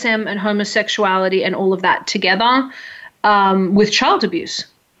BDSM and homosexuality and all of that together with child abuse?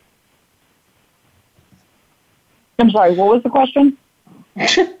 I'm sorry, what was the question?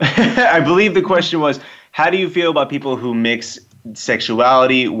 I believe the question was, how do you feel about people who mix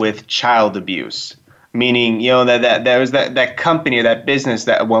sexuality with child abuse? Meaning, that there was that company or that business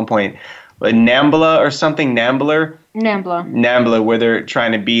that at one point, Nambla or something, Nambla, where they're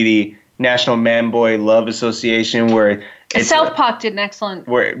trying to be the National Man Boy Love Association, where South Park did an excellent.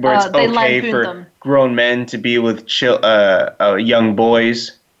 Where it's okay for grown men to be with young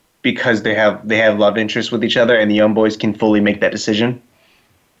boys because they have love interests with each other, and the young boys can fully make that decision.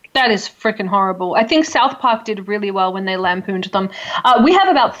 That is freaking horrible. I think South Park did really well when they lampooned them. We have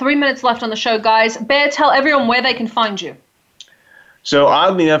about 3 minutes left on the show, guys. Bear, tell everyone where they can find you. So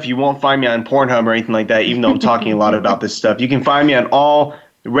oddly enough, you won't find me on Pornhub or anything like that, even though I'm talking a lot about this stuff. You can find me on all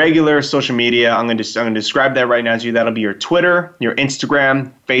regular social media. I'm going to describe that right now to you. That'll be your Twitter, your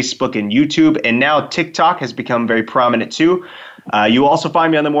Instagram, Facebook, and YouTube. And now TikTok has become very prominent too. You also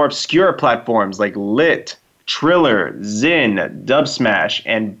find me on the more obscure platforms like Lit, Triller, Zin, Dubsmash,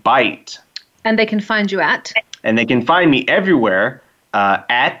 and Byte. And they can find you at? And they can find me everywhere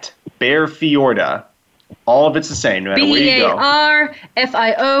at Bear Fiorda. All of it's the same, no matter where you go.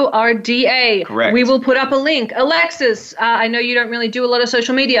 BEARFIORDA. Correct. We will put up a link. Alexis, I know you don't really do a lot of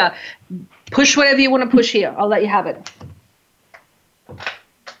social media. Push whatever you want to push here. I'll let you have it.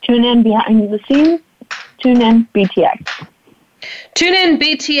 Tune in behind the scenes. Tune in BTS. Tune in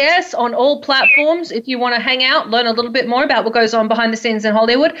BTS on all platforms if you want to hang out, learn a little bit more about what goes on behind the scenes in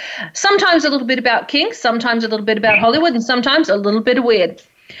Hollywood. Sometimes a little bit about kink, sometimes a little bit about Hollywood, and sometimes a little bit of weird.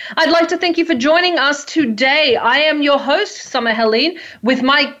 I'd like to thank you for joining us today. I am your host, Summer Helene, with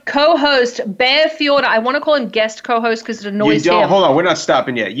my co-host, Bear Fiorda. I want to call him guest co-host because it annoys him. Hold on, we're not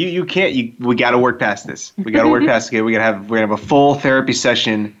stopping yet. You can't. We got to work past this. We got to work past it. We're gonna have a full therapy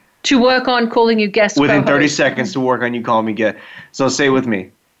session to work on calling you guest within co-host. 30 seconds to work on you calling me guest. So say it with me.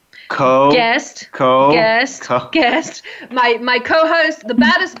 Guest. My co-host, the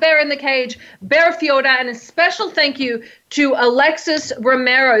baddest bear in the cage, Bear Fiorda, and a special thank you to Alexis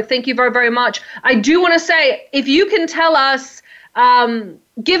Romero. Thank you very, very much. I do want to say, if you can tell us,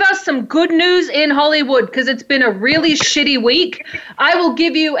 give us some good news in Hollywood, because it's been a really shitty week, I will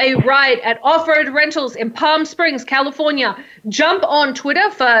give you a ride at Off-Road Rentals in Palm Springs, California. Jump on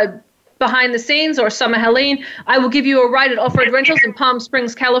Twitter for Behind the Scenes or Summer Helene. I will give you a ride at Off-Road Rentals in Palm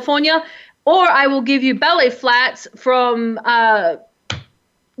Springs, California, or I will give you ballet flats from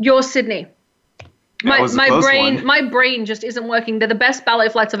your Sydney. My brain just isn't working. They're the best ballet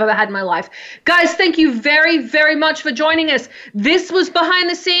flats I've ever had in my life. Guys, thank you very, very much for joining us. This was Behind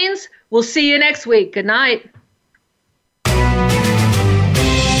the Scenes. We'll see you next week. Good night.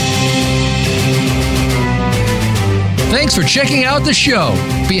 Thanks for checking out the show.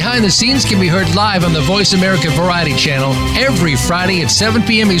 Behind the Scenes can be heard live on the Voice America Variety Channel every Friday at 7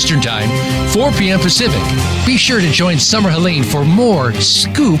 p.m. Eastern Time, 4 p.m. Pacific. Be sure to join Summer Helene for more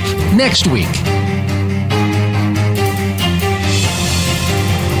Scoop next week.